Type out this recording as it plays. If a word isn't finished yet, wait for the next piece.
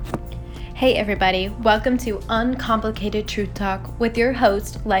Hey everybody, welcome to Uncomplicated Truth Talk with your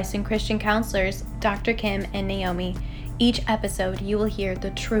host, licensed Christian counselors, Dr. Kym and Naomi. Each episode, you will hear the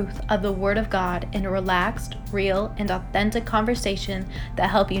truth of the Word of God in a relaxed, real, and authentic conversation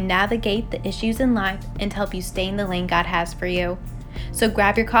that help you navigate the issues in life and help you stay in the lane God has for you. So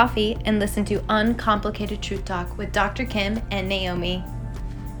grab your coffee and listen to Uncomplicated Truth Talk with Dr. Kym and Naomi.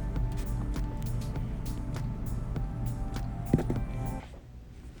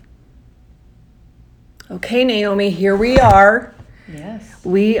 Okay, Naomi, here we are. Yes.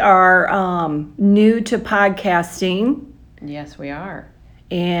 We are new to podcasting. Yes, we are.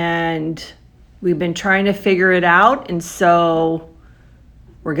 And we've been trying to figure it out, and so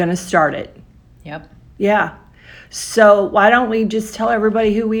we're going to start it. Yep. Yeah. So why don't we just tell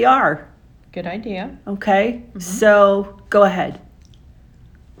everybody who we are? Good idea. Okay. Mm-hmm. So go ahead.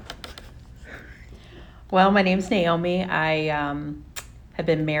 Well, my name's Naomi. I have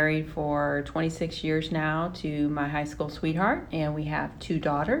been married for 26 years now to my high school sweetheart, and we have two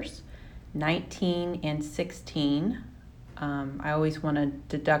daughters, 19 and 16. I always want to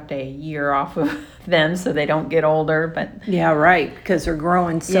deduct a year off of them so they don't get older, but yeah, right, because they're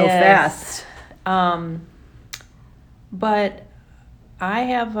growing so fast. But I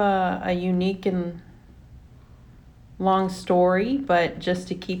have a unique and long story, but just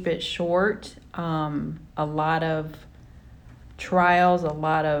to keep it short, a lot of trials, a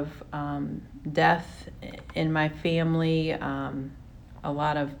lot of death in my family, a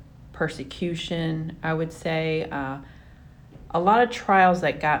lot of persecution, I would say, a lot of trials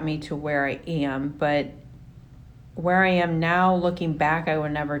that got me to where I am, but where I am now, looking back, I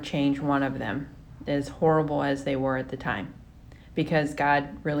would never change one of them, as horrible as they were at the time, because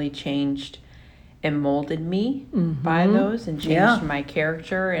God really changed and molded me by those and changed my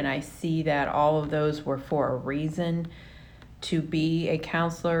character, and I see that all of those were for a reason, to be a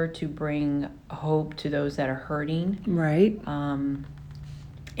counselor, to bring hope to those that are hurting. Right. And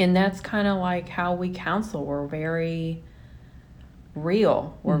that's kind of like how we counsel. We're very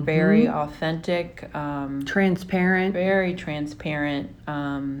real. We're very authentic. Transparent. Very transparent.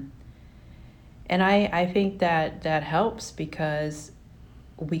 And I think that helps because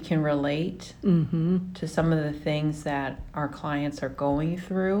we can relate to some of the things that our clients are going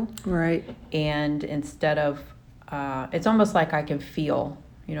through. Right. And instead of it's almost like I can feel,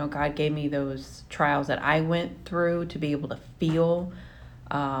 God gave me those trials that I went through to be able to feel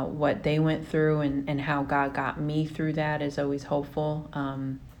what they went through, and how God got me through that is always hopeful.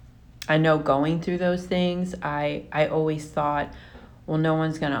 I know going through those things, I always thought, well, no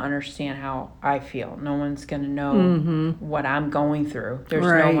one's going to understand how I feel. No one's going to know what I'm going through. There's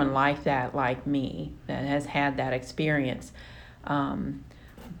no one like that, like me, that has had that experience.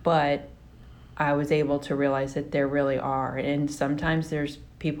 But I was able to realize that there really are. And sometimes there's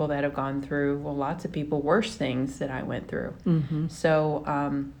people that have gone through, lots of people, worse things that I went through. So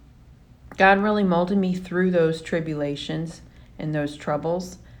God really molded me through those tribulations and those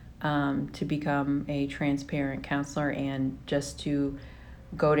troubles to become a transparent counselor, and just to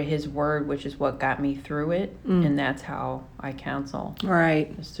go to His Word, which is what got me through it. And that's how I counsel.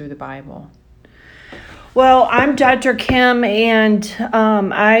 Right. It's through the Bible. Well, I'm Dr. Kym, and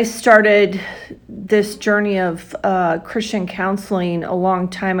I started this journey of Christian counseling a long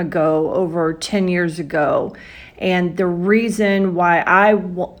time ago, over 10 years ago. And the reason why I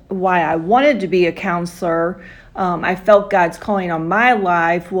wanted to be a counselor, I felt God's calling on my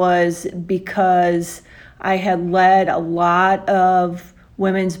life, was because I had led a lot of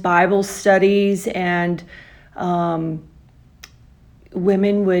women's Bible studies, and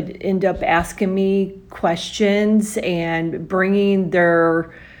women would end up asking me questions and bringing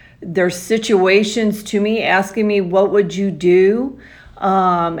their situations to me, asking me, what would you do?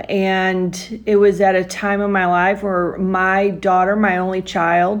 And it was at a time in my life where my daughter, my only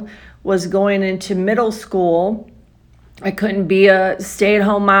child, was going into middle school. I couldn't be a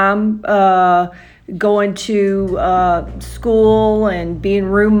stay-at-home mom, going to school and being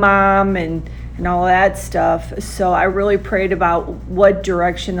room mom and all that stuff. So I really prayed about what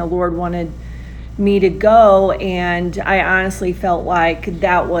direction the Lord wanted me to go, and I honestly felt like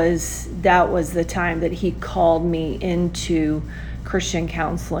that was the time that He called me into Christian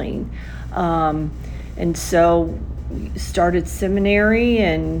counseling. And so started seminary,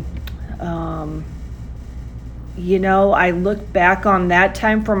 and I look back on that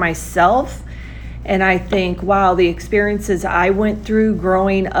time for myself, and I think, wow, the experiences I went through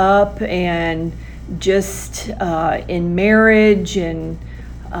growing up, and just in marriage, and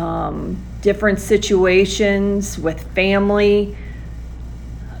different situations with family,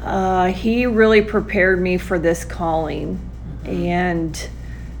 He really prepared me for this calling. And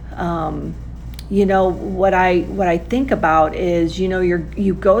what I think about is,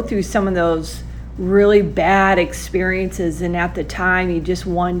 you go through some of those really bad experiences, and at the time you just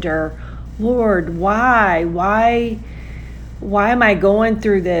wonder, Lord, why am I going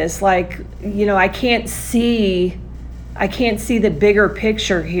through this? Like, I can't see the bigger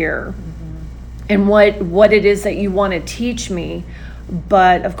picture here, and what it is that you want to teach me.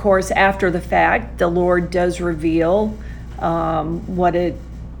 But of course, after the fact, the Lord does reveal what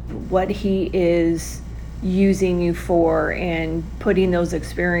He is using you for, and putting those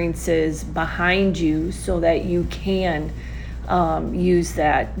experiences behind you so that you can use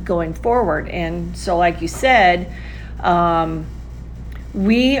that going forward. And so, like you said,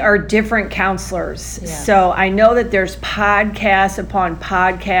 we are different counselors. Yeah. So I know that there's podcasts upon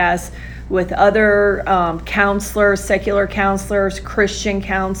podcasts with other counselors, secular counselors, Christian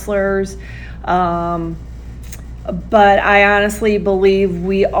counselors. But I honestly believe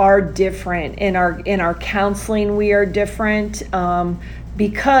we are different in our counseling. We are different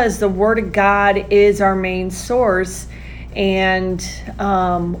because the Word of God is our main source, and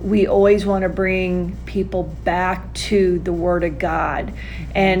we always want to bring people back to the Word of God,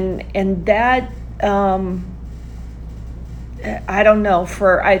 and that I don't know.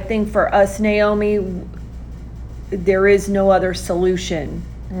 I think for us, Naomi, there is no other solution.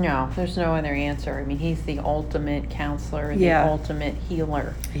 No, there's no other answer. I mean, He's the ultimate counselor, the ultimate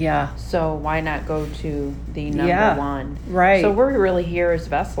healer. Yeah. So why not go to the number one? Right. So we're really here as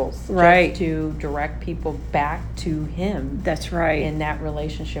vessels, right, just to direct people back to Him. That's right. In that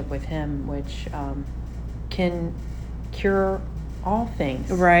relationship with Him, which can cure all things.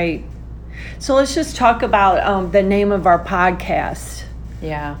 Right. So let's just talk about the name of our podcast.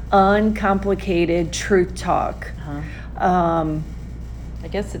 Yeah. Uncomplicated Truth Talk. Uh-huh. I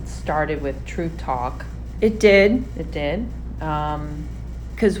guess it started with Truth Talk. It did. It did.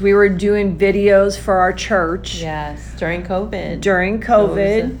 Because we were doing videos for our church. Yes, during COVID. So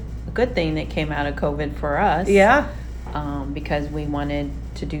it was a good thing that came out of COVID for us. Yeah. Because we wanted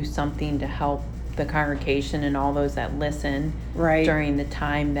to do something to help the congregation and all those that listen. Right. During the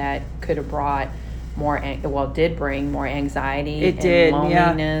time that could have brought did bring more anxiety. It did,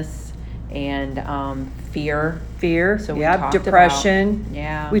 loneliness, and fear. So we talked depression.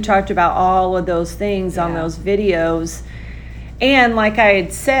 We talked about all of those things on those videos. And like I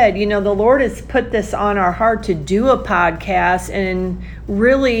had said, the Lord has put this on our heart to do a podcast, and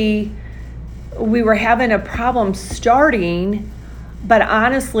really we were having a problem starting, but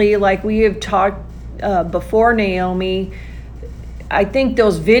honestly, like we have talked before, Naomi, I think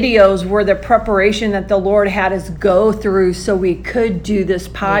those videos were the preparation that the Lord had us go through so we could do this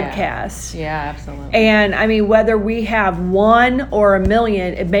podcast. Yeah, absolutely. And I mean, whether we have 1 or 1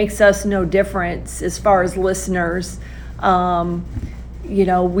 million, it makes us no difference as far as listeners.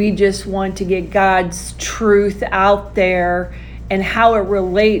 We just want to get God's truth out there, and how it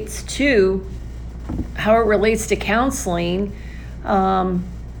relates to counseling. And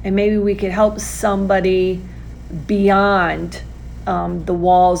maybe we could help somebody beyond the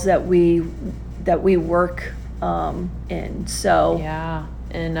walls that we work in. So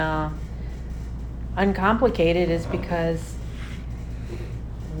and uncomplicated is because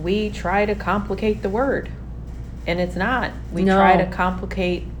we try to complicate the Word, and it's not. We try to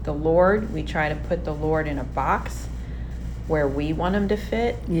complicate the Lord. We try to put the Lord in a box where we want Him to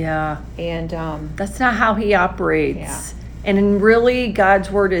fit. Yeah, and that's not how He operates. Yeah. And really, God's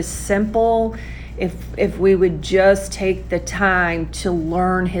Word is simple. If we would just take the time to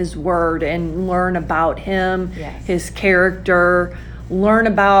learn His Word and learn about Him, His character, learn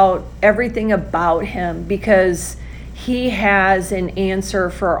about everything about Him, because He has an answer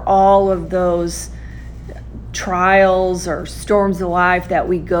for all of those trials or storms of life that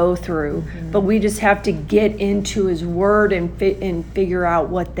we go through. Mm-hmm. But we just have to get into His Word and figure out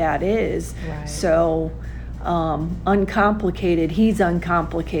what that is. Right. So uncomplicated, He's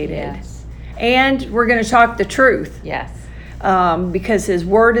uncomplicated. Yes. And we're going to talk the truth. Yes. Because His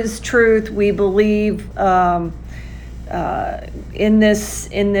Word is truth. We believe in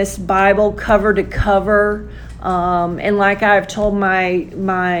this Bible cover to cover. And like I've told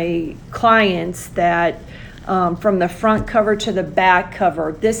my clients that from the front cover to the back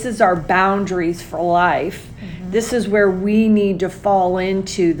cover, this is our boundaries for life. Mm-hmm. This is where we need to fall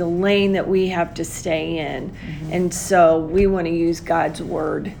into, the lane that we have to stay in. Mm-hmm. And so we want to use God's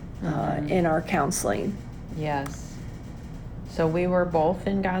Word in our counseling. Yes. So we were both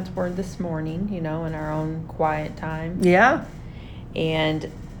in God's Word this morning, in our own quiet time. Yeah.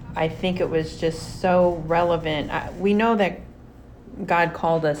 And I think it was just so relevant. We know that God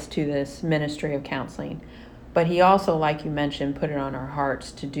called us to this ministry of counseling, But he also, like you mentioned, put it on our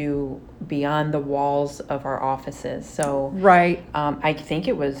hearts to do beyond the walls of our offices. So Right. I think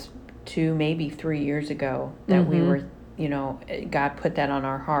it was 2, maybe 3 years ago that we were, God put that on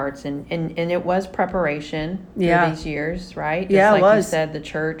our hearts. And it was preparation through these years, right? Just Yeah, it like was. you said, the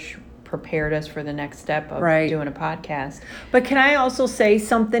church prepared us for the next step of Right. doing a podcast. But can I also say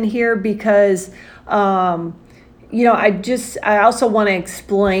something here? Because, I also want to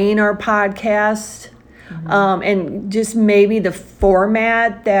explain our podcast and just maybe the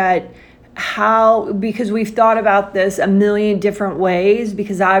format because we've thought about this a million different ways,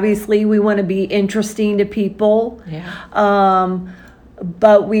 because obviously we want to be interesting to people. Yeah.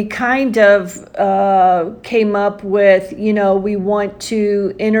 But we kind of came up with, we want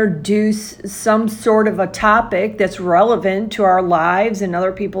to introduce some sort of a topic that's relevant to our lives and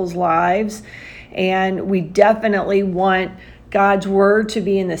other people's lives. And we definitely want God's word to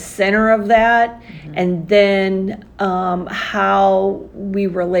be in the center of that. And then how we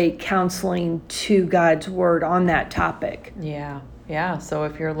relate counseling to God's word on that topic. Yeah. So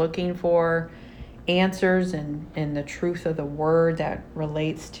if you're looking for answers and the truth of the word that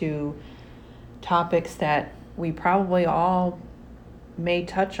relates to topics that we probably all may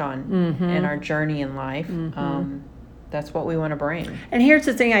touch on in our journey in life, that's what we want to bring. And here's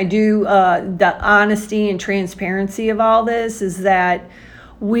the thing I do, the honesty and transparency of all this is that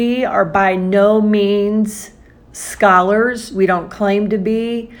we are by no means scholars. We don't claim to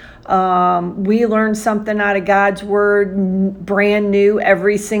be. We learn something out of God's word brand new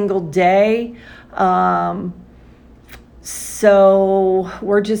every single day. So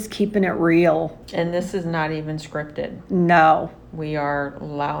we're just keeping it real. And this is not even scripted. No. We are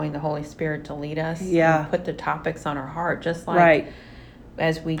allowing the Holy Spirit to lead us Yeah. and put the topics on our heart. Just like Right.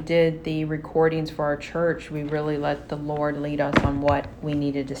 as we did the recordings for our church, we really let the Lord lead us on what we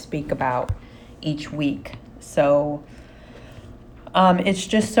needed to speak about each week. So it's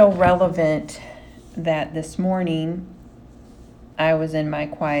just so relevant that this morning I was in my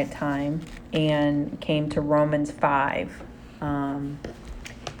quiet time and came to Romans 5.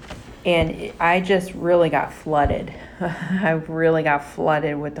 And I just really got flooded. I really got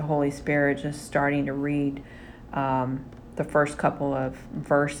flooded with the Holy Spirit just starting to read the first couple of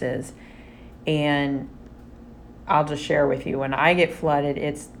verses. And I'll just share with you, when I get flooded,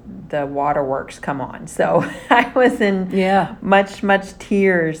 it's the waterworks come on. So I was in much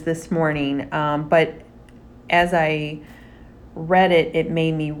tears this morning. But as I read it, it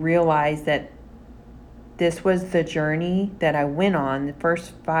made me realize that this was the journey that I went on, the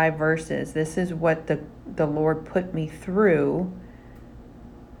first 5 verses. This is what the Lord put me through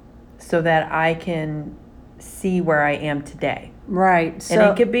so that I can see where I am today. Right. And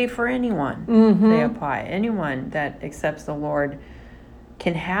it could be for anyone. They apply. Anyone that accepts the Lord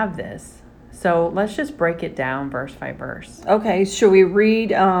can have this. So let's just break it down verse by verse. Okay. Should we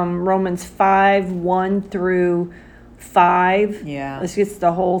read Romans 5, 1 through 5? Yeah. Let's get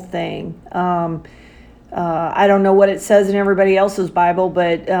the whole thing. I don't know what it says in everybody else's Bible,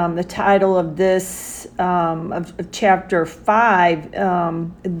 but the title of this, of chapter 5,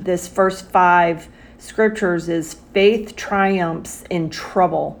 this first 5 scriptures is Faith Triumphs in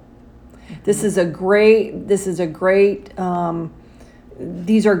Trouble. These are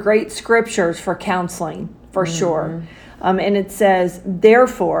great scriptures for counseling, for sure. And it says,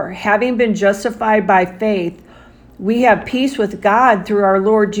 therefore, having been justified by faith, we have peace with God through our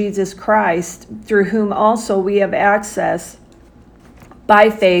Lord Jesus Christ, through whom also we have access by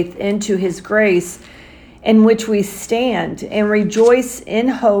faith into his grace, in which we stand and rejoice in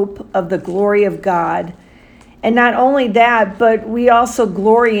hope of the glory of God. And not only that, but we also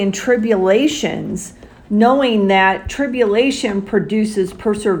glory in tribulations, knowing that tribulation produces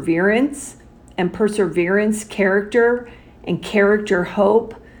perseverance, and perseverance character, and character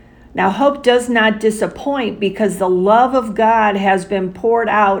hope. Now, hope does not disappoint, because the love of God has been poured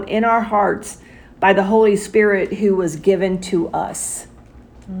out in our hearts by the Holy Spirit who was given to us.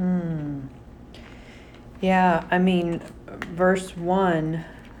 Yeah, I mean, verse 1,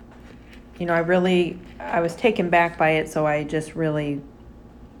 I was taken back by it, so I just really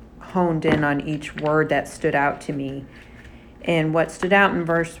honed in on each word that stood out to me. And what stood out in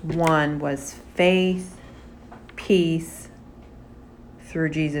verse 1 was faith, peace, through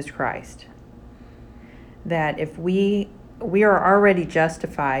Jesus Christ. That if we are already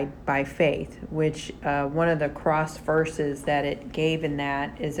justified by faith, which one of the cross verses that it gave in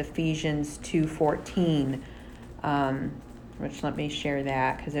that is Ephesians 2:14, which let me share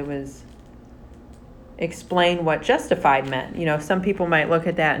that, because it was explain what justified meant. Some people might look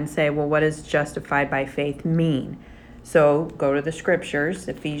at that and say, well, what does justified by faith mean? So go to the scriptures.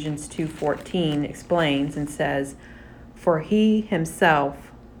 Ephesians 2:14 explains and says, "For he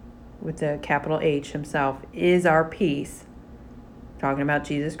himself," with the capital H, himself, "is our peace," talking about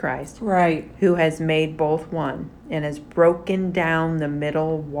Jesus Christ, Right. "who has made both one and has broken down the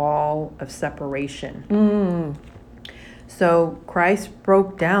middle wall of separation." So Christ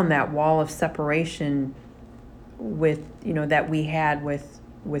broke down that wall of separation that we had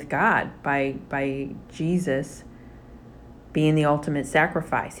with God by Jesus being the ultimate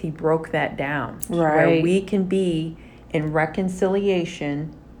sacrifice. He broke that down. Right. Where we can be in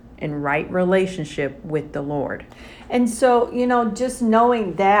reconciliation and right relationship with the Lord. And so, just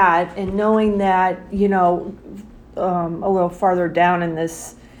knowing that and knowing that, a little farther down in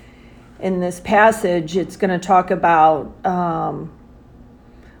this passage, it's going to talk about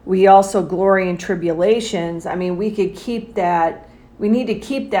we also glory in tribulations. I mean, we need to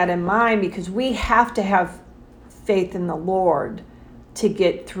keep that in mind, because we have to have faith in the Lord to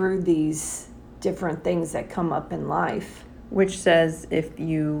get through these different things that come up in life. Which says,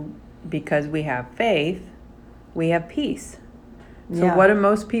 because we have faith, we have peace. So what do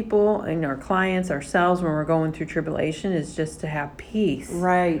most people and our clients, ourselves, when we're going through tribulation, is just to have peace.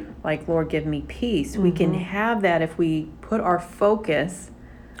 Right. Like, Lord, give me peace. We can have that if we put our focus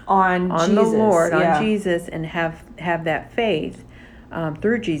on Jesus, the Lord, on Jesus, and have that faith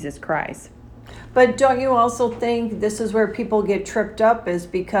through Jesus Christ. But don't you also think this is where people get tripped up, is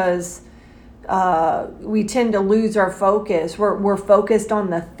because we tend to lose our focus. We're focused on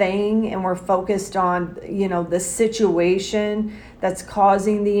the thing, and we're focused on, the situation that's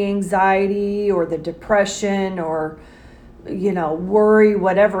causing the anxiety or the depression or, worry,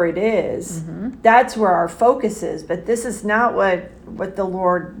 whatever it is. That's where our focus is. But this is not what the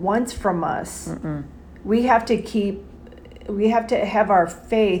Lord wants from us. We have to have our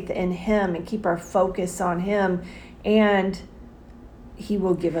faith in Him and keep our focus on Him, and He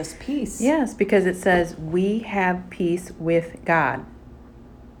will give us peace. Yes, because it says we have peace with God.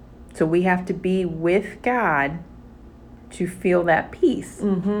 So we have to be with God to feel that peace.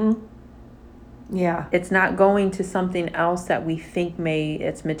 Yeah. It's not going to something else that we think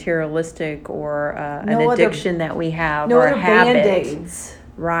it's materialistic or an addiction that we have or a habit. Band-Aids.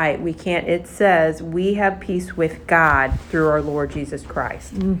 Right. We can't. It says we have peace with God through our Lord Jesus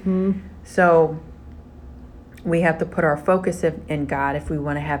Christ. So we have to put our focus in God if we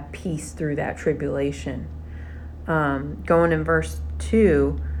want to have peace through that tribulation. Going in verse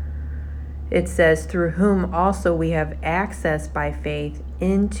 2, it says, "Through whom also we have access by faith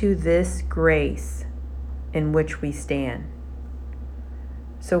into this grace in which we stand."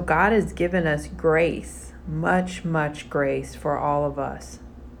 So God has given us grace, much, much grace for all of us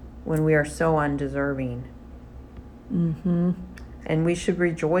when we are so undeserving. And we should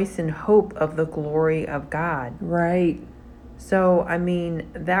rejoice in hope of the glory of God. Right. So, I mean,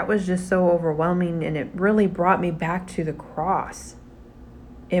 that was just so overwhelming, and it really brought me back to the cross.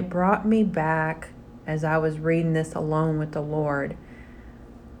 It brought me back, as I was reading this alone with the Lord,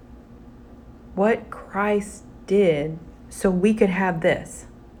 what Christ did so we could have this.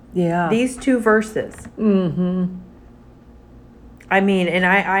 Yeah. These two verses. I mean, and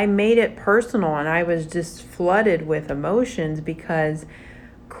I made it personal, and I was just flooded with emotions because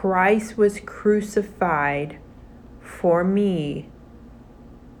Christ was crucified for me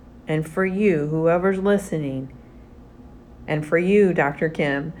and for you, whoever's listening, and for you, Dr.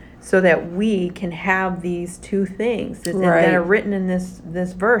 Kym, so that we can have these two things that are written in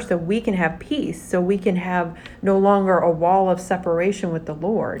this verse, so we can have peace, so we can have no longer a wall of separation with the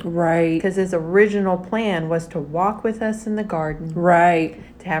Lord. Right. Because His original plan was to walk with us in the garden. Right.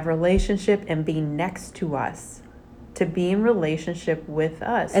 To have relationship and be next to us. To be in relationship with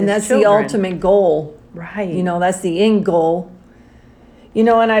us. And that's children. the ultimate goal. Right. That's the end goal.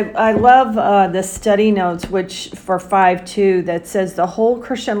 And I love the study notes, which for 5:2, that says the whole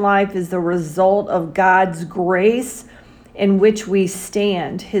Christian life is the result of God's grace in which we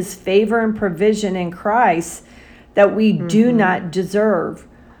stand, His favor and provision in Christ that we do not deserve.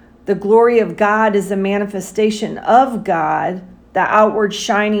 The glory of God is a manifestation of God, the outward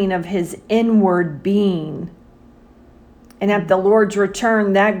shining of His inward being. And at the Lord's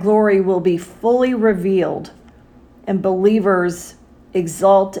return, that glory will be fully revealed, and believers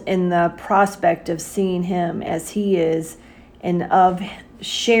exult in the prospect of seeing Him as He is and of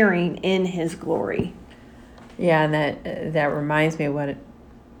sharing in His glory. Yeah, and that reminds me of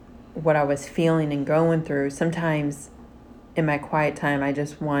what I was feeling and going through. Sometimes in my quiet time, I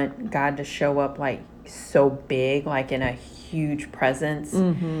just want God to show up like so big, like in a huge presence.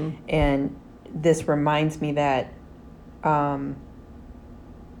 And this reminds me that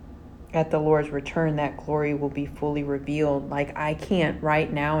at the Lord's return, that glory will be fully revealed. Like, I can't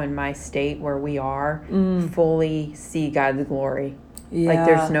right now in my state where we are fully see God's glory. Yeah. Like,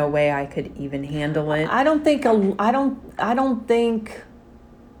 there's no way I could even handle it. I don't think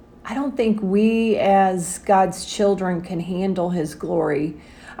we as God's children can handle his glory.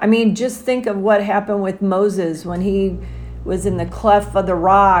 I mean, just think of what happened with Moses when he was in the cleft of the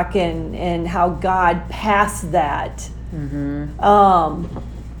rock and how God passed that.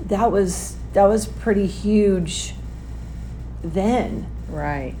 That was pretty huge then.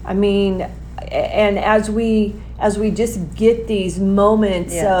 Right. I mean, and as we just get these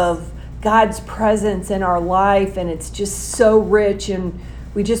moments of God's presence in our life, and it's just so rich, and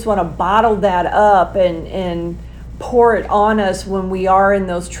we just want to bottle that up and pour it on us when we are in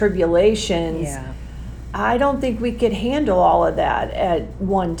those tribulations. Yeah. I don't think we could handle all of that at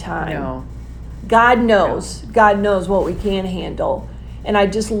one time. No. God knows. God knows what we can handle. And I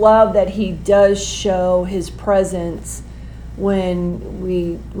just love that he does show his presence when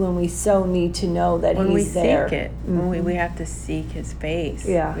we so need to know that when he's there. Seek it. When we have to seek his face.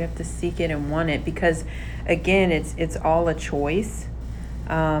 Yeah. We have to seek it and want it, because again, it's all a choice.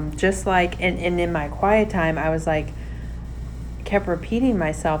 Just like, and in my quiet time, I was like, kept repeating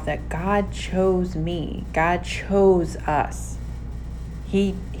myself that God chose me. God chose us.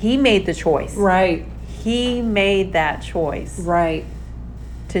 He made the choice. Right. He made that choice. Right.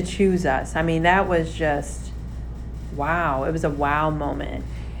 To choose us. I mean, that was just, wow. It was a wow moment.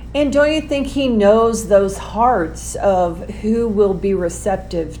 And don't you think he knows those hearts of who will be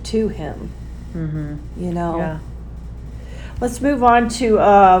receptive to him? You know? Yeah. Let's move on to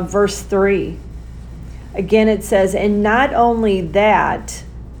verse 3. Again, it says, and not only that,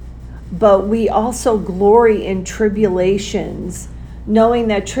 but we also glory in tribulations, knowing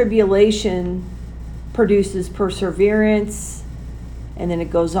that tribulation produces perseverance. And then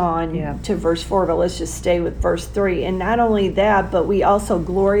it goes on to verse 4, but let's just stay with verse 3. And not only that, but we also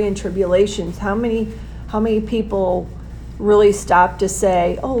glory in tribulations. How many people really stop to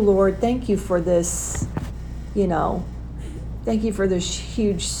say, oh, Lord, thank you for this, thank you for this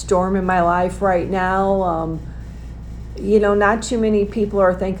huge storm in my life right now. Not too many people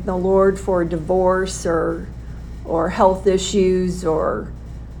are thanking the Lord for divorce or health issues or...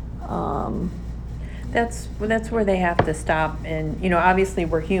 That's where they have to stop, and obviously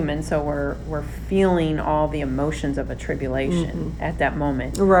we're human, so we're feeling all the emotions of a tribulation at that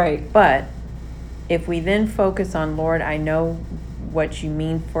moment. Right. But if we then focus on, Lord, I know what you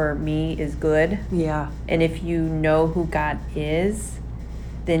mean for me is good. Yeah. And if you know who God is,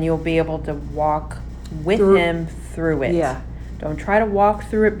 then you'll be able to walk with him through it. Yeah. Don't try to walk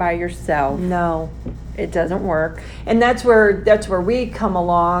through it by yourself. No. It doesn't work. And that's where we come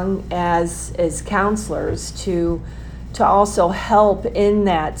along as counselors to also help in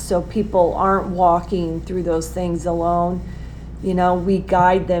that, so people aren't walking through those things alone. We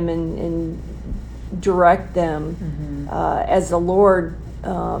guide them and direct them as the Lord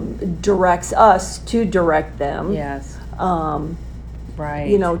directs us to direct them. Yes. Right.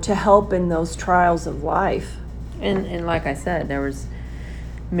 To help in those trials of life. And like I said, there was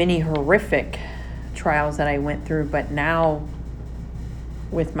many horrific trials that I went through, but now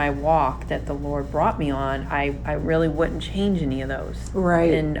with my walk that the Lord brought me on, I really wouldn't change any of those.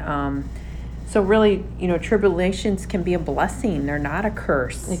 Right. And so really, tribulations can be a blessing. They're not a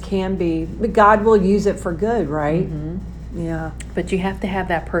curse. It can be. But God will use it for good, right? Yeah. But you have to have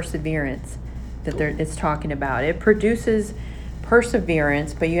that perseverance that it's talking about. It produces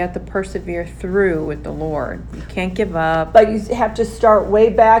perseverance, but you have to persevere through with the Lord. You can't give up. But you have to start way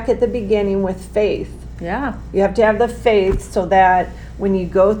back at the beginning with faith. Yeah. You have to have the faith so that when you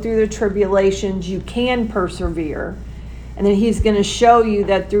go through the tribulations, you can persevere. And then he's going to show you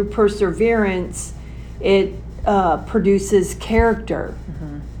that through perseverance, it produces character.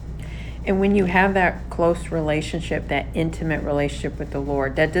 And when you have that close relationship, that intimate relationship with the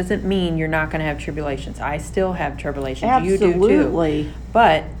Lord, that doesn't mean you're not going to have tribulations. I still have tribulations. Absolutely. You do too.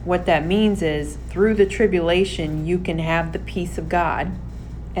 But what that means is through the tribulation, you can have the peace of God.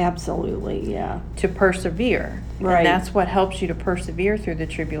 Absolutely, yeah. To persevere. Right. And that's what helps you to persevere through the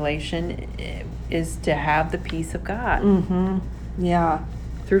tribulation, is to have the peace of God. Yeah.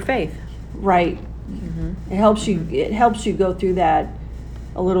 Through faith. Right. It helps you go through that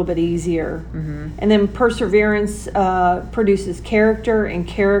a little bit easier. And then perseverance produces character, and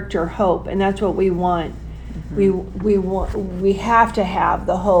character hope, and that's what we want. We have to have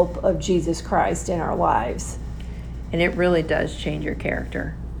the hope of Jesus Christ in our lives. And it really does change your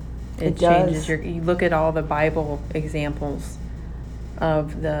character. It changes does. you look at all the Bible examples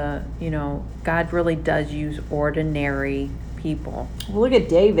of God really does use ordinary people. Well, look at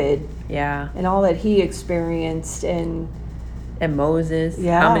David Yeah. and all that he experienced, and Moses.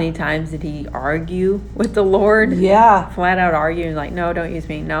 Yeah. How many times did he argue with the Lord? Yeah. Flat out arguing, like, no, don't use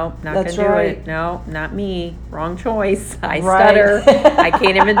me. No, not That's going to do right. it. No, not me. Wrong choice. I Right. stutter. I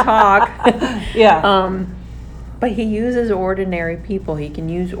can't even talk. Yeah. But he uses ordinary people. He can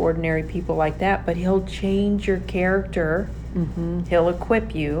use ordinary people like that, but he'll change your character. Mm-hmm. He'll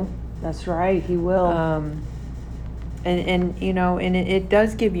equip you. That's right. He will. And you know, and it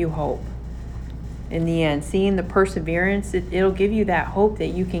does give you hope. In the end, seeing the perseverance, it'll give you that hope that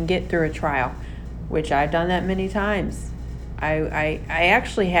you can get through a trial, which I've done that many times. I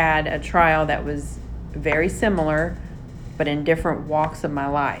actually had a trial that was very similar, but in different walks of my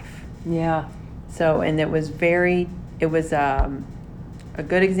life. Yeah. So, and it was a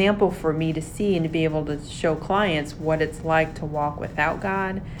good example for me to see and to be able to show clients what it's like to walk without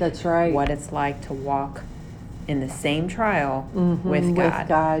God. That's right. What it's like to walk in the same trial Mm-hmm. with God. With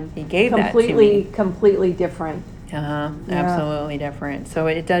God. He gave that to completely, me. Completely different. Yeah. Absolutely different. So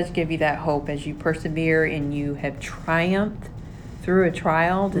it does give you that hope as you persevere and you have triumphed through a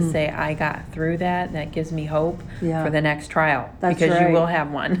trial to say, I got through that. That gives me hope for the next trial. That's because right. you will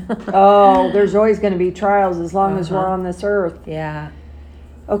have one. Oh, there's always going to be trials as long as we're on this earth. Yeah.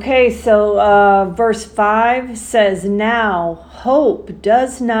 Okay, so verse 5 says, now hope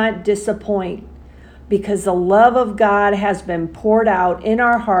does not disappoint, because the love of God has been poured out in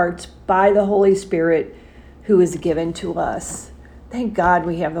our hearts by the Holy Spirit who is given to us. Thank God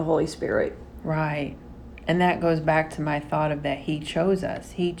we have the Holy Spirit. Right. And that goes back to my thought of that He chose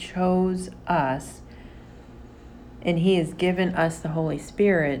us. He chose us, and He has given us the Holy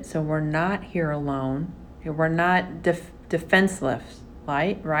Spirit, so we're not here alone. We're not defenseless,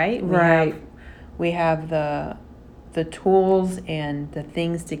 right? We have the tools and the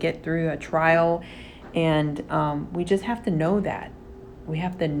things to get through a trial, and we just have to know that. We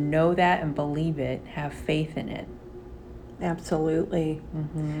have to know that and believe it, have faith in it. Absolutely.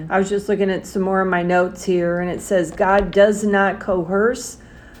 Mm-hmm. I was just looking at some more of my notes here, and it says, God does not coerce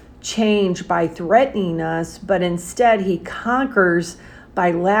change by threatening us, but instead He conquers by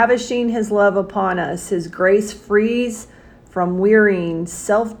lavishing His love upon us. His grace frees from wearying,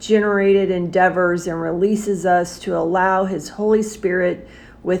 self-generated endeavors and releases us to allow His Holy Spirit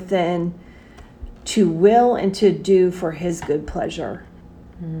within to will and to do for His good pleasure.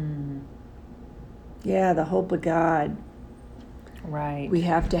 Yeah, the hope of God. Right. We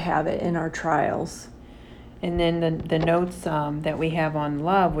have to have it in our trials. And then the notes that we have on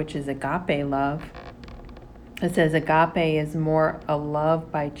love, which is agape love, it says agape is more a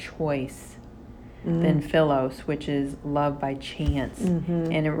love by choice than philos, which is love by chance.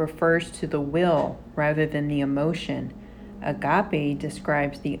 And it refers to the will rather than the emotion. Agape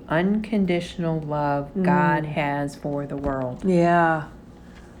describes the unconditional love God has for the world. Yeah.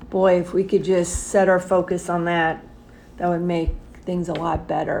 Boy, if we could just set our focus on that, that would make things a lot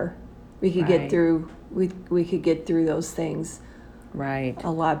better. We could get through we could get through those things right a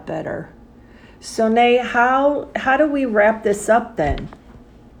lot better. So Nate, how do we wrap this up then?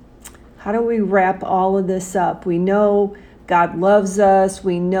 How do we wrap all of this up? We know God loves us.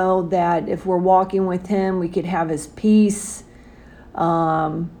 We know that if we're walking with Him, we could have His peace.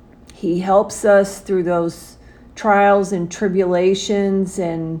 He helps us through those trials and tribulations,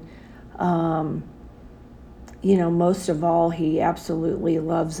 and most of all, He absolutely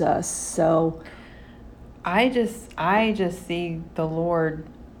loves us. So I just see the Lord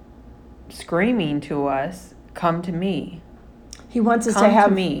screaming to us, come to me. He wants us Come to have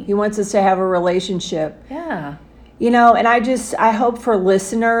to me. He wants us to have a relationship. Yeah. And I hope for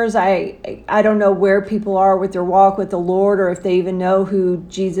listeners, I don't know where people are with their walk with the Lord, or if they even know who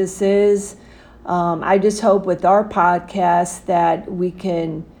Jesus is. I just hope with our podcast that we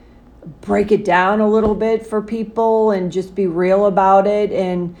can break it down a little bit for people and just be real about it.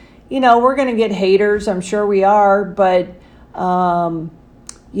 And, we're going to get haters. I'm sure we are. But,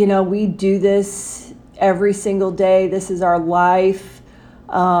 we do this every single day. This is our life.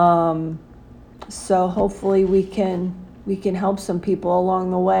 So hopefully we can help some people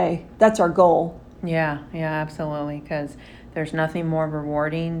along the way. That's our goal. Yeah, absolutely. Because there's nothing more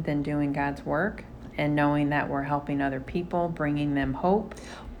rewarding than doing God's work and knowing that we're helping other people, bringing them hope.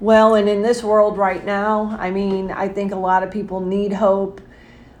 Well, and in this world right now, I think a lot of people need hope.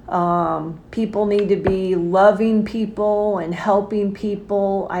 People need to be loving people and helping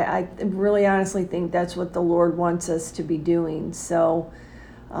people. I really honestly think that's what the Lord wants us to be doing. So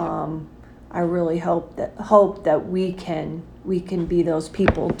I really hope that we can be those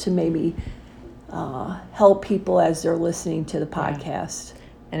people to maybe help people as they're listening to the podcast.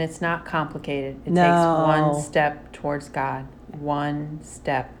 And it's not complicated. It No. takes one step towards God. One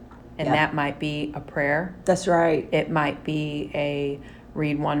step. And Yeah. that might be a prayer. That's right. It might be a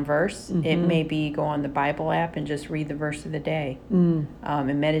read one verse. It may be go on the Bible app and just read the verse of the day and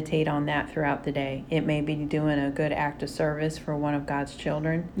meditate on that throughout the day. It may be doing a good act of service for one of God's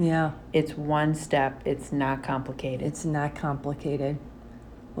children. Yeah. It's one step. It's not complicated. It's not complicated.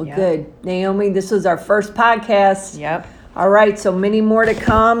 Well, Yep. good. Naomi, this was our first podcast. Yep. All right, so many more to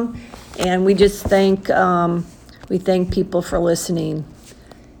come. And we just thank people for listening.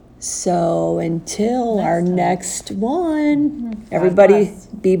 So until our next one, everybody bless.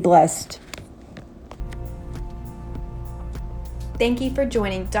 be blessed. Thank you for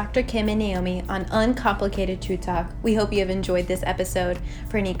joining Dr. Kym and Naomi on Uncomplicated Truth Talk. We hope you have enjoyed this episode.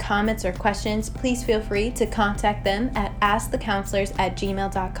 For any comments or questions, please feel free to contact them at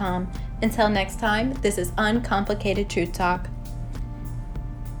askthecounselors@gmail.com. Until next time, this is Uncomplicated Truth Talk.